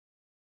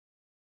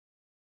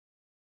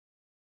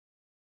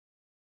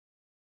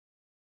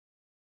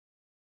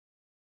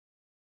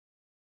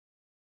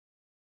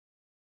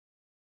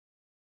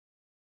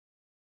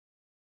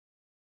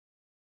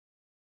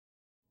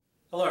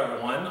Hello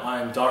everyone,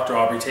 I'm Dr.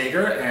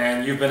 Aubry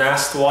and you've been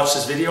asked to watch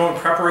this video in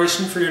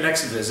preparation for your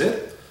next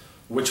visit,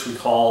 which we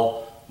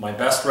call my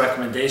best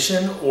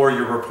recommendation or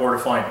your report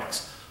of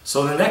findings.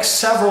 So in the next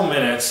several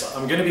minutes,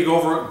 I'm going to be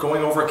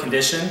going over a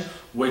condition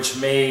which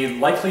may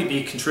likely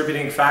be a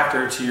contributing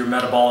factor to your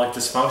metabolic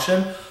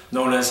dysfunction,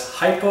 known as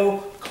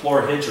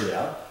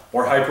hypochlorhydria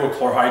or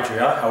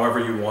hypochlorhydria, however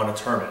you want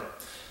to term it.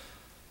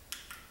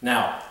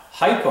 Now,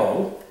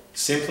 hypo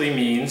simply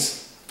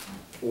means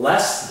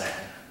less than.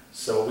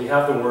 So we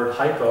have the word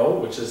hypo,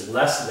 which is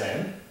less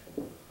than,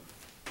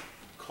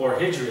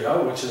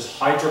 chlorhydria, which is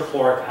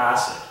hydrochloric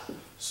acid.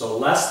 So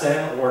less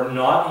than or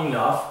not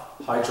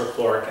enough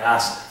hydrochloric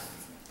acid.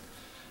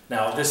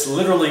 Now this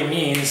literally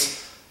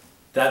means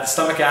that the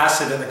stomach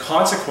acid and the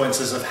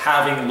consequences of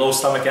having low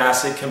stomach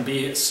acid can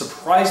be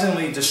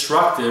surprisingly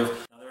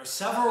destructive. Now, there are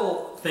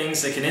several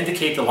things that can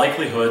indicate the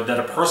likelihood that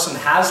a person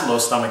has low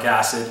stomach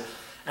acid,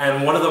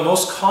 and one of the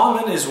most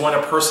common is when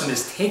a person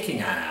is taking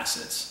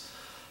antacids.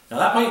 Now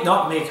that might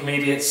not make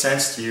immediate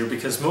sense to you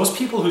because most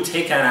people who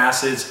take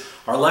antacids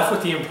are left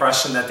with the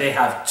impression that they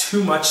have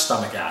too much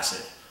stomach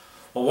acid.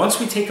 Well, once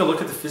we take a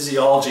look at the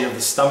physiology of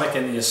the stomach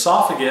and the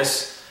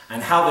esophagus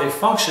and how they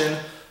function,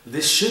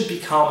 this should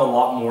become a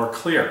lot more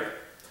clear.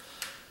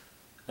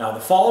 Now the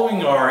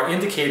following are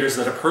indicators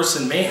that a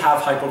person may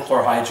have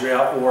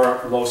hypochlorhydria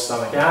or low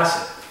stomach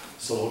acid.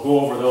 So we'll go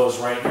over those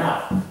right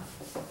now.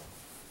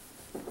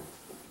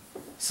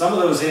 Some of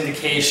those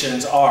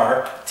indications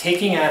are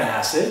taking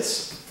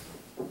antacids,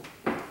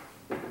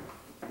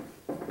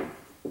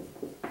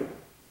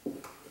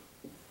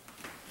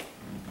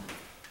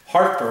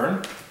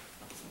 heartburn,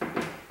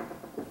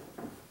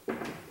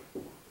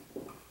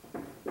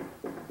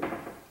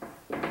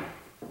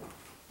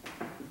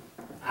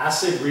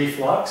 acid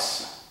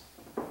reflux,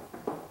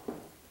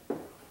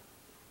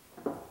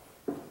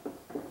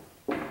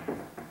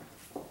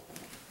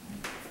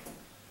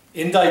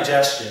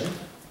 indigestion,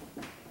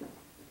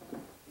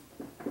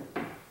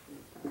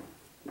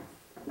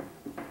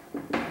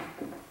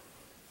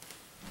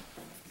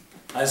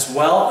 as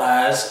well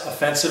as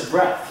offensive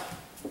breath.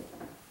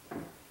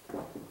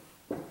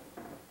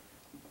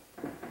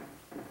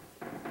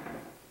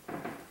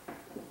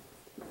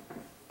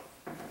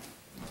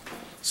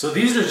 So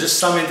these are just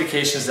some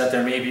indications that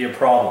there may be a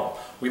problem.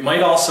 We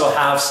might also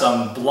have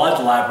some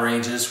blood lab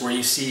ranges where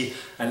you see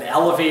an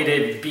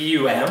elevated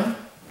BUM,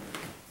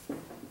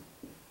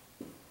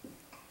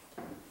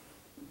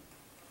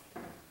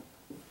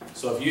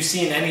 so if you've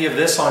seen any of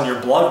this on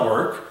your blood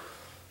work,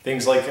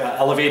 things like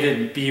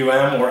elevated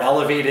BUM or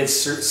elevated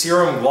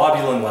serum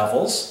globulin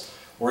levels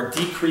or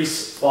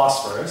decreased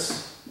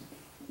phosphorus,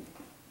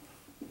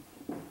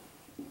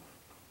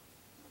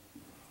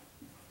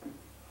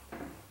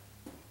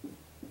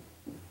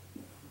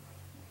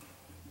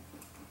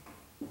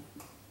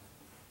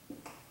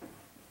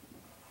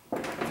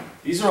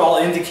 these are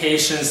all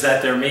indications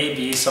that there may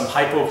be some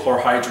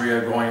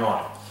hypochlorhydria going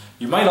on.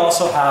 You might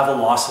also have a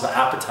loss of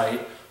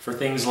appetite for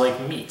things like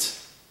meat.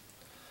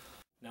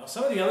 Now,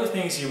 some of the other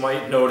things you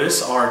might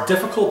notice are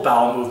difficult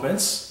bowel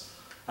movements,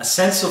 a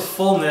sense of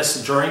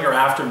fullness during or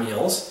after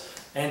meals,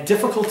 and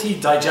difficulty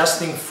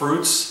digesting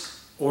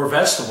fruits or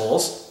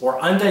vegetables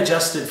or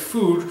undigested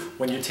food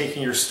when you're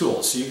taking your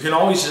stool. So you can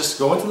always just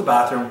go into the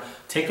bathroom,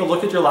 take a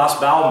look at your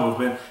last bowel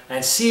movement,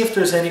 and see if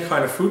there's any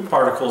kind of food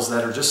particles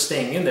that are just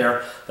staying in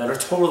there that are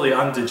totally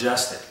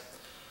undigested.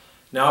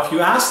 Now, if you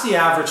ask the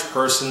average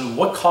person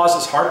what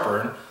causes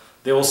heartburn,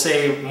 they will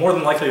say, more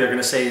than likely they're going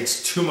to say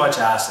it's too much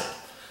acid.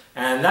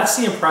 And that's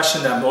the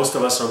impression that most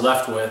of us are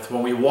left with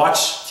when we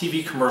watch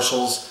TV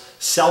commercials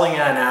selling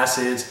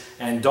antacids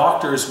and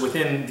doctors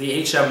within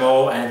the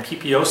HMO and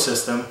PPO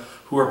system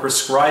who are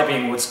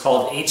prescribing what's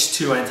called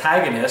H2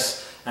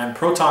 antagonists and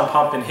proton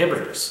pump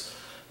inhibitors.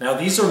 Now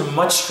these are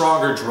much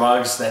stronger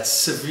drugs that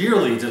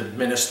severely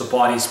diminish the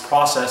body's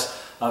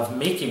process of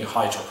making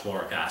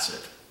hydrochloric acid.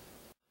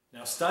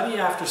 Now study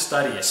after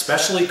study,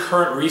 especially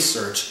current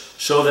research,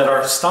 show that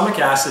our stomach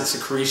acid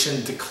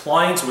secretion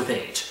declines with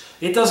age.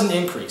 It doesn't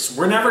increase.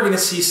 We're never going to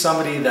see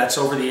somebody that's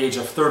over the age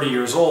of 30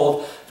 years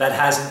old that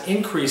has an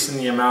increase in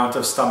the amount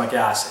of stomach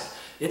acid.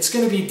 It's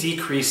going to be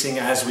decreasing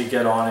as we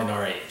get on in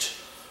our age.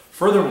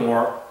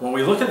 Furthermore, when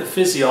we look at the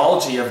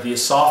physiology of the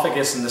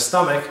esophagus and the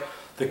stomach,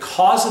 the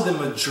cause of the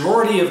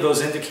majority of those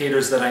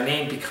indicators that I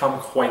named become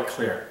quite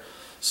clear.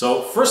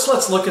 So first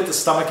let's look at the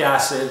stomach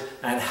acid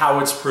and how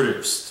it's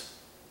produced.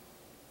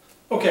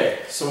 Okay,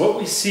 so what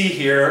we see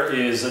here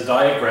is a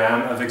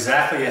diagram of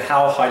exactly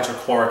how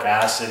hydrochloric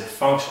acid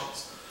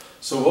functions.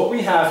 So what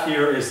we have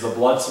here is the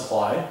blood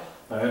supply.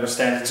 I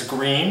understand it's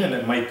green and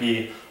it might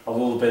be a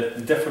little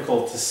bit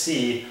difficult to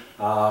see,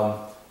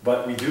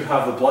 but we do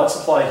have the blood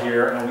supply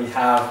here and we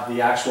have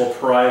the actual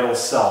parietal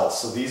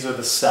cells. So these are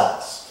the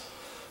cells.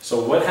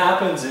 So what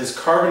happens is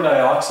carbon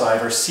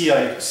dioxide or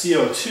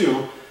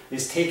CO2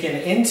 is taken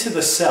into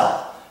the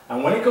cell.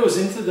 And when it goes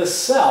into the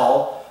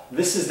cell,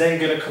 this is then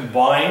going to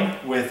combine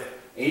with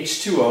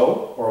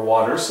H2O or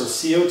water, so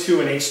CO2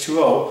 and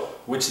H2O,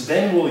 which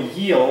then will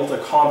yield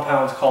a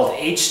compound called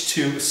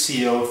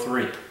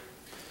H2CO3.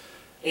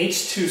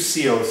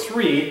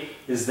 H2CO3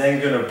 is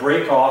then going to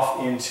break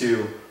off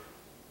into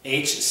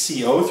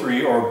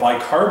HCO3 or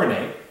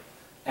bicarbonate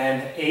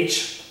and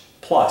H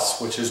plus,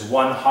 which is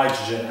one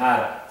hydrogen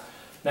atom.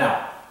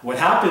 Now, what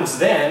happens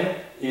then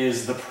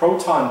is the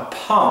proton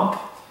pump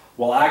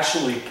will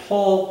actually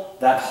pull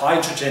that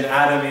hydrogen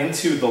atom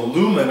into the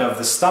lumen of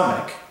the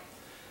stomach,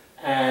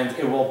 and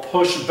it will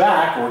push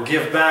back or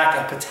give back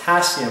a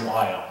potassium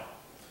ion.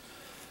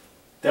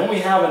 Then we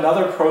have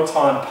another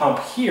proton pump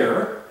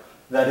here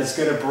that is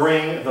going to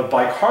bring the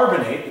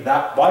bicarbonate,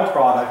 that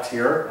byproduct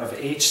here of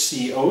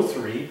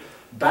HCO3,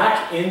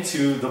 back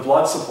into the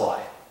blood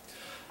supply.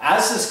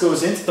 As this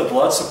goes into the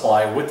blood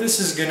supply, what this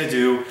is going to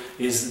do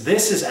is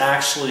this is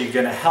actually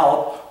going to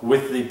help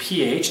with the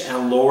pH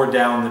and lower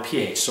down the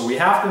pH. So we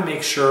have to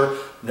make sure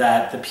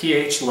that the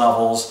pH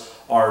levels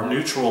are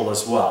neutral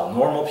as well.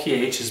 Normal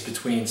pH is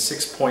between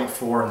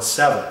 6.4 and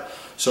 7.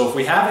 So if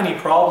we have any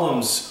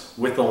problems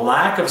with the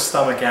lack of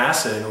stomach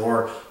acid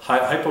or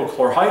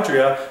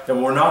hypochlorhydria,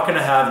 then we're not going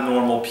to have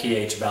normal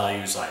pH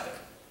values either.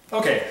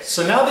 Okay,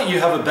 so now that you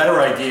have a better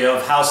idea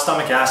of how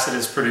stomach acid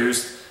is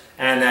produced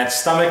and that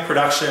stomach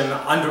production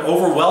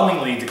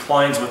overwhelmingly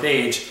declines with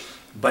age,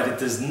 but it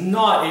does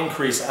not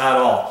increase at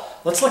all,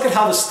 let's look at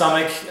how the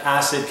stomach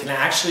acid can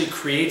actually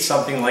create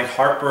something like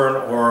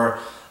heartburn or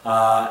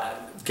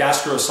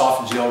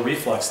gastroesophageal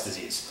reflux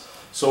disease.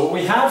 So what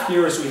we have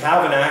here is we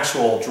have an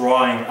actual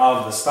drawing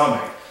of the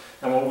stomach.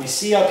 And what we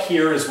see up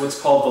here is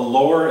what's called the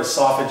lower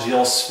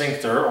esophageal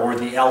sphincter, or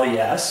the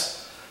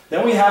LES.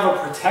 Then we have a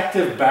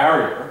protective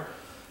barrier,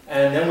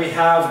 and then we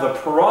have the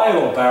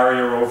parietal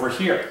barrier over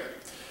here.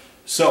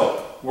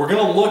 So we're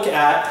going to look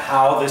at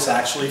how this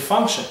actually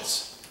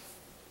functions.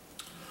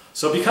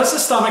 So because the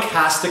stomach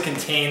has to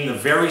contain the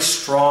very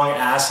strong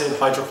acid,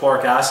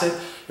 hydrochloric acid,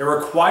 it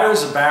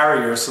requires a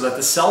barrier so that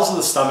the cells of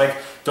the stomach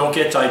don't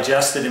get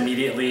digested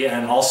immediately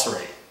and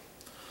ulcerate.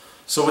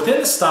 So within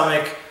the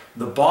stomach,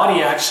 the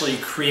body actually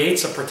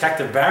creates a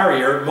protective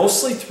barrier,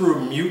 mostly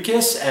through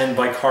mucus and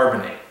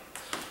bicarbonate.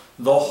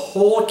 The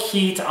whole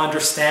key to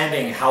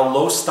understanding how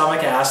low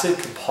stomach acid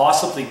could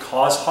possibly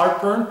cause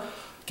heartburn,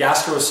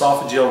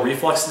 gastroesophageal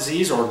reflux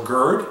disease, or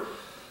GERD,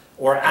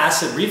 or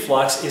acid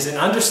reflux, is in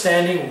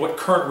understanding what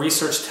current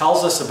research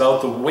tells us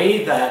about the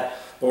way that,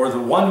 or the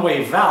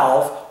one-way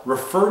valve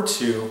referred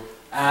to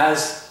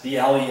as the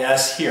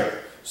LES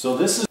here.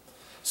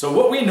 So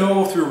what we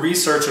know through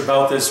research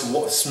about this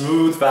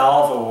smooth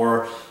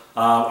valve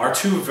are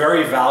two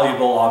very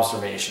valuable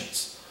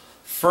observations.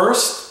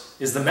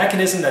 First is the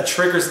mechanism that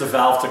triggers the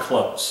valve to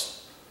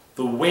close,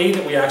 the way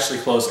that we actually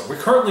close it. We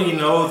currently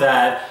know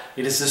that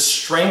it is the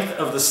strength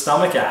of the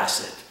stomach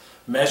acid,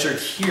 measured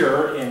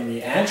here in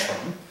the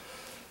antrum,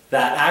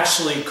 that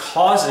actually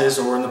causes,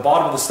 or in the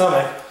bottom of the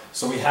stomach,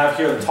 so we have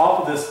here the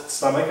top of the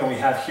stomach and we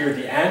have here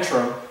the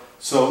antrum,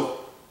 so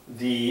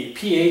the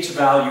pH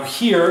value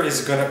here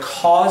is going to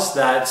cause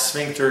that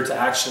sphincter to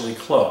actually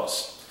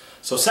close.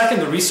 So second,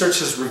 the research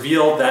has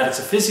revealed that it's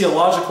a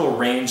physiological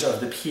range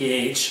of the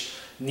pH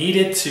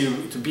needed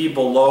to be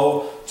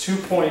below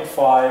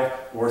 2.5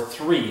 or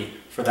 3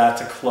 for that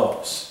to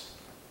close.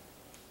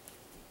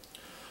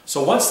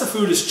 So once the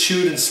food is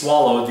chewed and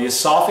swallowed, the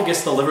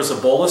esophagus delivers a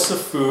bolus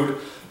of food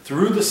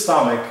through the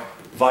stomach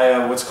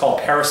via what's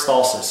called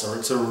peristalsis, or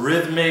it's a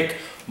rhythmic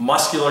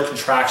muscular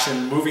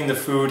contraction moving the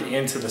food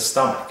into the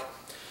stomach.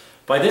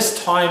 By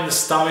this time, the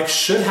stomach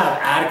should have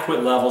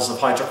adequate levels of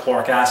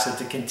hydrochloric acid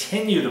to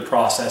continue the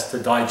process to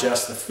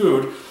digest the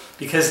food,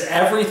 because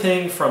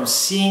everything from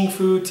seeing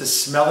food to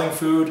smelling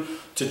food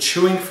to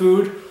chewing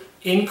food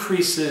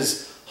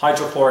increases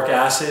hydrochloric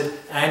acid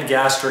and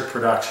gastric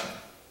production.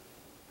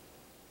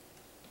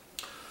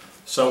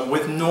 So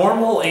with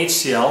normal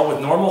HCl,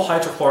 with normal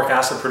hydrochloric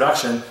acid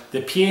production,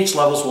 the pH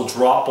levels will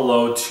drop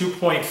below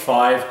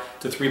 2.5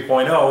 to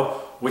 3.0,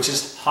 which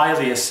is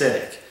highly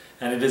acidic.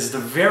 And it is the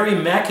very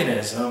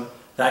mechanism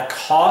that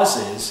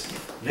causes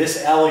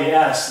this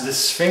LES, this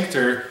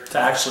sphincter, to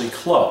actually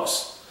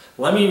close.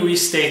 Let me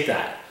restate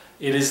that.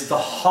 It is the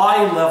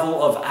high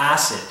level of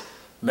acid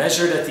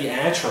measured at the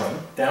antrum,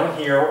 down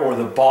here, or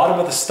the bottom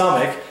of the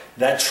stomach,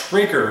 that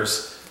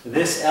triggers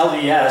this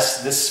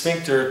LES, this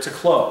sphincter, to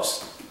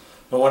close.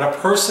 But when a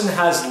person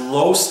has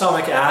low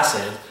stomach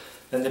acid,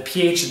 then the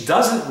pH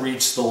doesn't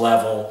reach the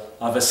level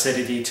of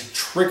acidity to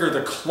trigger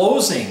the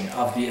closing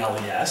of the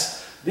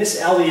LES. This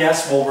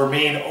LES will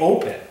remain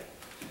open.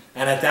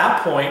 And at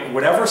that point,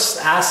 whatever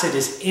acid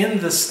is in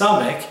the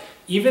stomach,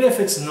 even if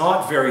it's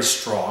not very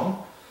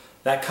strong,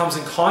 that comes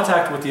in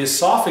contact with the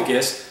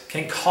esophagus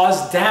can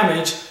cause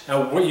damage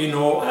and what you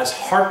know as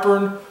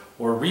heartburn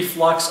or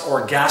reflux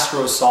or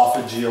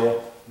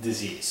gastroesophageal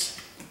disease.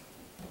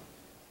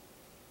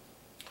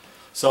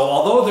 So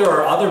although there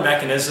are other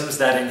mechanisms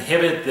that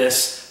inhibit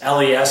this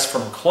LES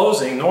from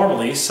closing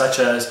normally, such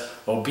as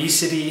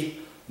obesity,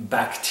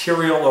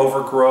 bacterial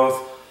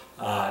overgrowth,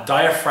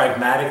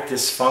 diaphragmatic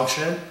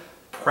dysfunction,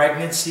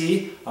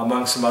 pregnancy,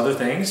 among some other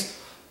things,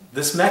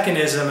 this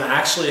mechanism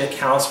actually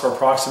accounts for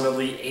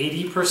approximately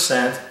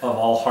 80% of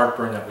all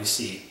heartburn that we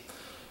see,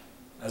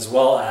 as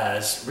well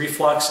as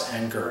reflux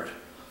and GERD.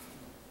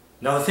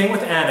 Now the thing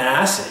with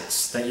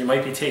antacids that you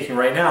might be taking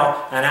right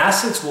now,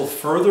 antacids will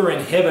further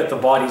inhibit the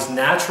body's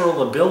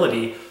natural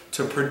ability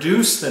to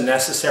produce the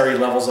necessary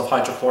levels of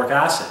hydrochloric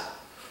acid.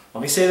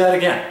 Let me say that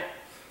again.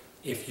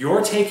 If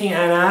you're taking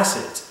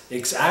antacids,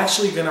 it's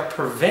actually going to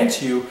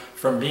prevent you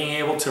from being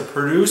able to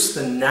produce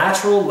the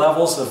natural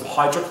levels of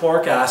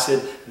hydrochloric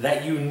acid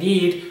that you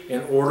need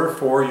in order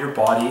for your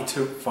body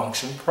to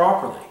function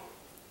properly.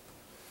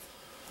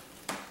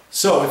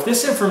 So if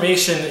this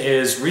information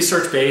is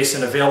research-based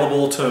and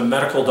available to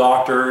medical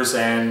doctors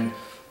and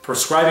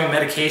prescribing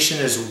medication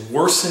is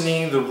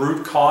worsening the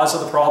root cause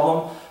of the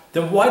problem,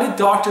 then why did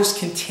doctors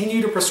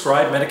continue to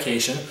prescribe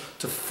medication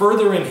to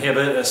further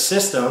inhibit a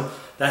system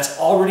that's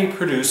already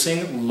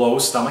producing low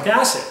stomach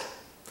acid?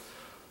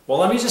 Well,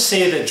 let me just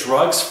say that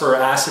drugs for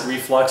acid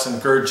reflux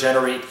and GERD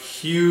generate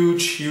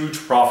huge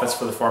profits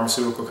for the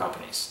pharmaceutical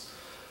companies.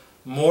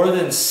 More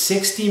than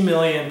 60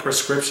 million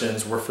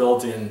prescriptions were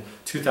filled in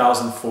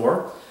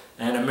 2004,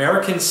 and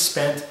Americans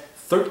spent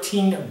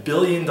 $13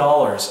 billion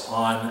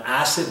on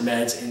acid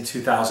meds in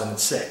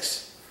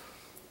 2006.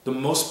 The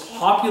most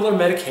popular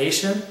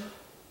medication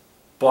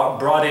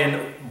brought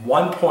in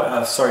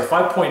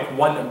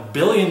 $5.1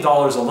 billion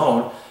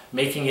alone,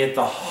 making it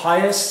the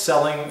highest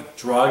selling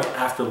drug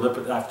after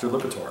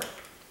Lipitor.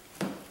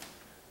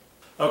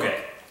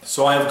 Okay,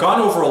 so I've gone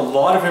over a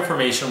lot of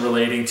information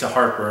relating to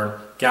heartburn,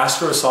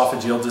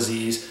 gastroesophageal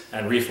disease,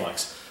 and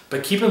reflux.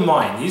 But keep in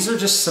mind, these are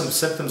just some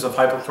symptoms of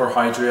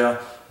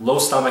hypochlorhydria, low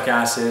stomach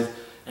acid,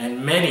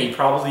 and many,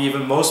 probably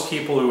even most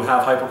people who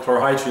have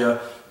hypochlorhydria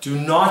do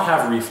not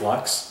have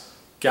reflux,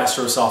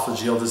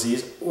 gastroesophageal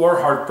disease, or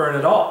heartburn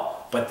at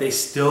all, but they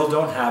still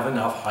don't have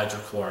enough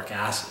hydrochloric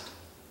acid.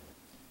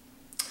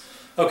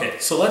 Okay,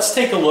 so let's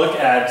take a look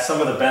at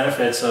some of the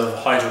benefits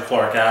of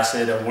hydrochloric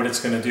acid and what it's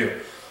going to do.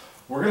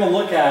 We're going to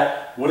look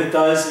at what it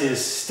does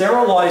is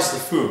sterilize the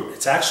food.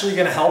 It's actually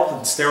going to help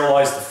and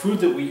sterilize the food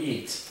that we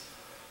eat.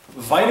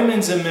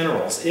 Vitamins and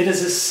minerals. It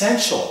is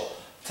essential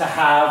to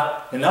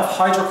have enough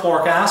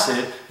hydrochloric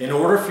acid in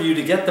order for you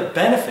to get the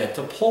benefit,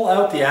 to pull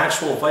out the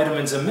actual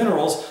vitamins and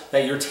minerals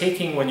that you're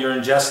taking when you're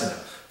ingesting them.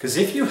 Because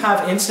if you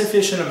have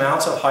insufficient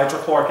amounts of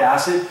hydrochloric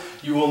acid,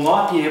 you will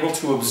not be able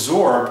to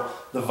absorb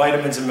the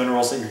vitamins and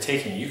minerals that you're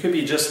taking. You could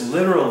be just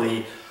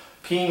literally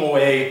peeing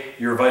away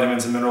your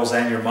vitamins and minerals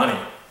and your money.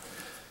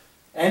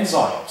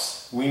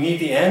 Enzymes. We need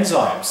the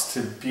enzymes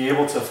to be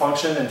able to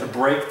function and to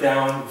break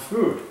down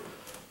food.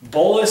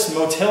 Bolus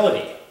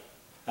motility.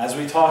 As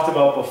we talked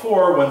about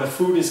before, when the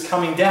food is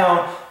coming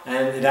down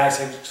and it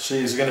actually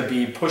is going to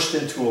be pushed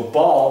into a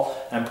ball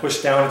and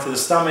pushed down into the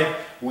stomach,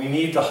 we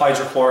need the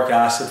hydrochloric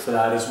acid for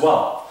that as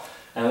well.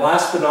 And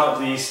last but not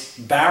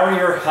least,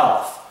 barrier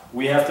health.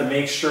 We have to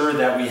make sure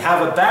that we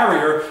have a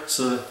barrier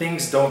so that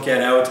things don't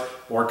get out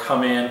or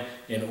come in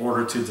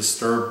order to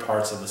disturb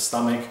parts of the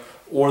stomach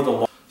or the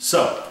lung.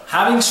 So,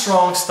 having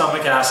strong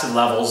stomach acid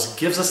levels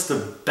gives us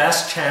the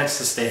best chance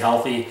to stay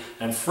healthy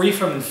and free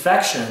from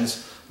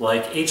infections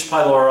like H.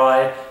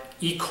 pylori,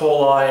 E.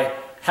 coli,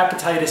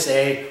 hepatitis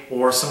A,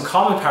 or some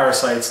common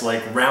parasites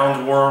like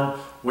roundworm,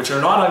 which are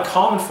not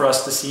uncommon for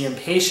us to see in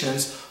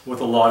patients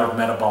with a lot of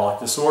metabolic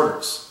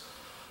disorders.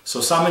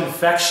 So some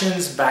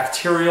infections,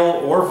 bacterial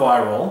or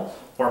viral,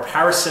 or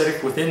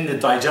parasitic within the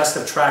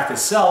digestive tract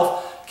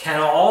itself, can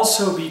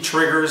also be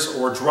triggers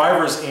or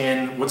drivers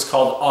in what's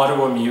called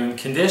autoimmune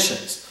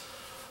conditions,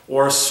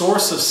 or a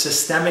source of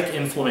systemic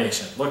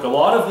inflammation. Look, a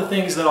lot of the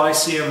things that I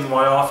see in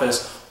my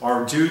office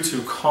are due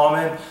to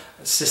common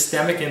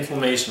systemic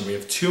inflammation. We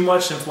have too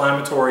much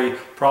inflammatory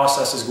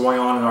processes going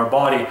on in our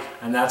body,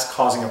 and that's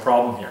causing a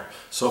problem here.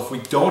 So if we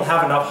don't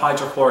have enough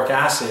hydrochloric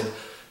acid,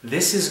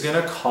 this is going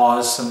to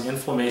cause some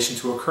inflammation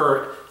to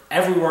occur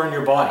everywhere in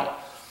your body.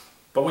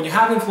 But when you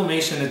have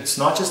inflammation, it's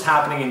not just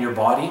happening in your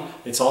body,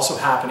 it's also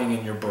happening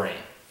in your brain.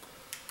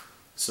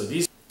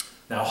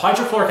 Now,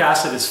 hydrochloric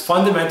acid is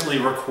fundamentally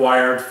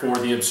required for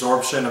the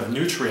absorption of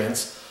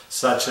nutrients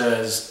such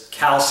as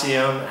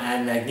calcium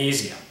and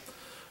magnesium.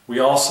 We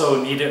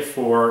also need it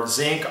for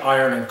zinc,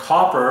 iron, and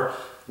copper,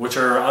 which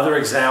are other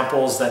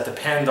examples that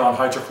depend on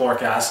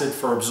hydrochloric acid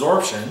for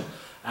absorption,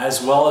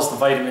 as well as the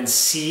vitamins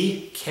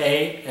C,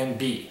 K, and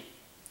B.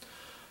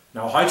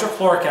 Now,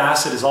 hydrochloric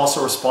acid is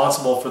also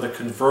responsible for the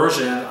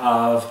conversion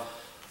of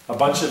a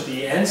bunch of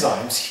the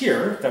enzymes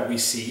here that we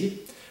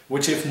see,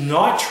 which if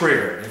not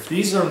triggered, if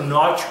these are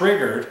not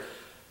triggered,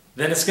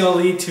 then it's going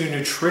to lead to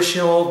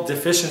nutritional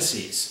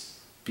deficiencies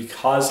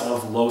because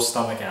of low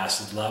stomach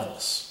acid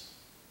levels.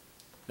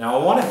 Now,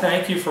 I want to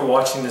thank you for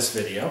watching this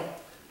video,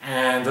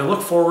 and I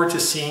look forward to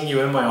seeing you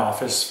in my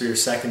office for your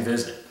second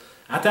visit.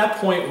 At that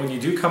point, when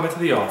you do come into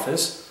the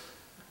office,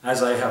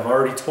 as I have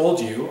already told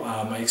you,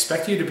 I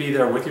expect you to be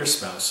there with your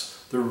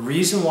spouse. The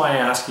reason why I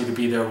ask you to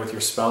be there with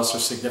your spouse or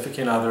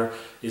significant other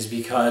is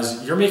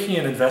because you're making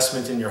an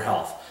investment in your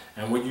health.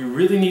 And what you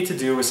really need to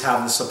do is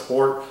have the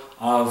support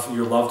of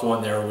your loved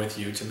one there with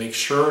you to make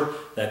sure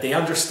that they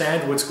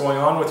understand what's going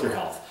on with your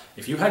health.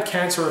 If you had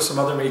cancer or some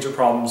other major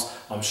problems,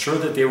 I'm sure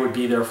that they would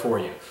be there for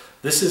you.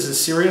 This is a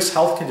serious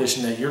health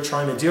condition that you're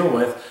trying to deal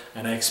with,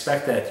 and I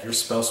expect that your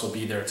spouse will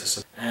be there to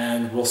support. And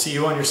and we'll see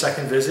you on your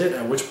second visit,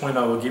 at which point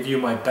I will give you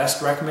my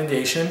best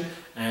recommendation,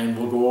 and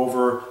we'll go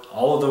over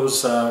all of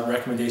those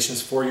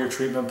recommendations for your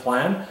treatment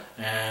plan,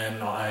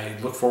 and I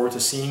look forward to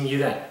seeing you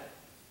then.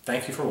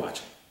 Thank you for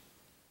watching.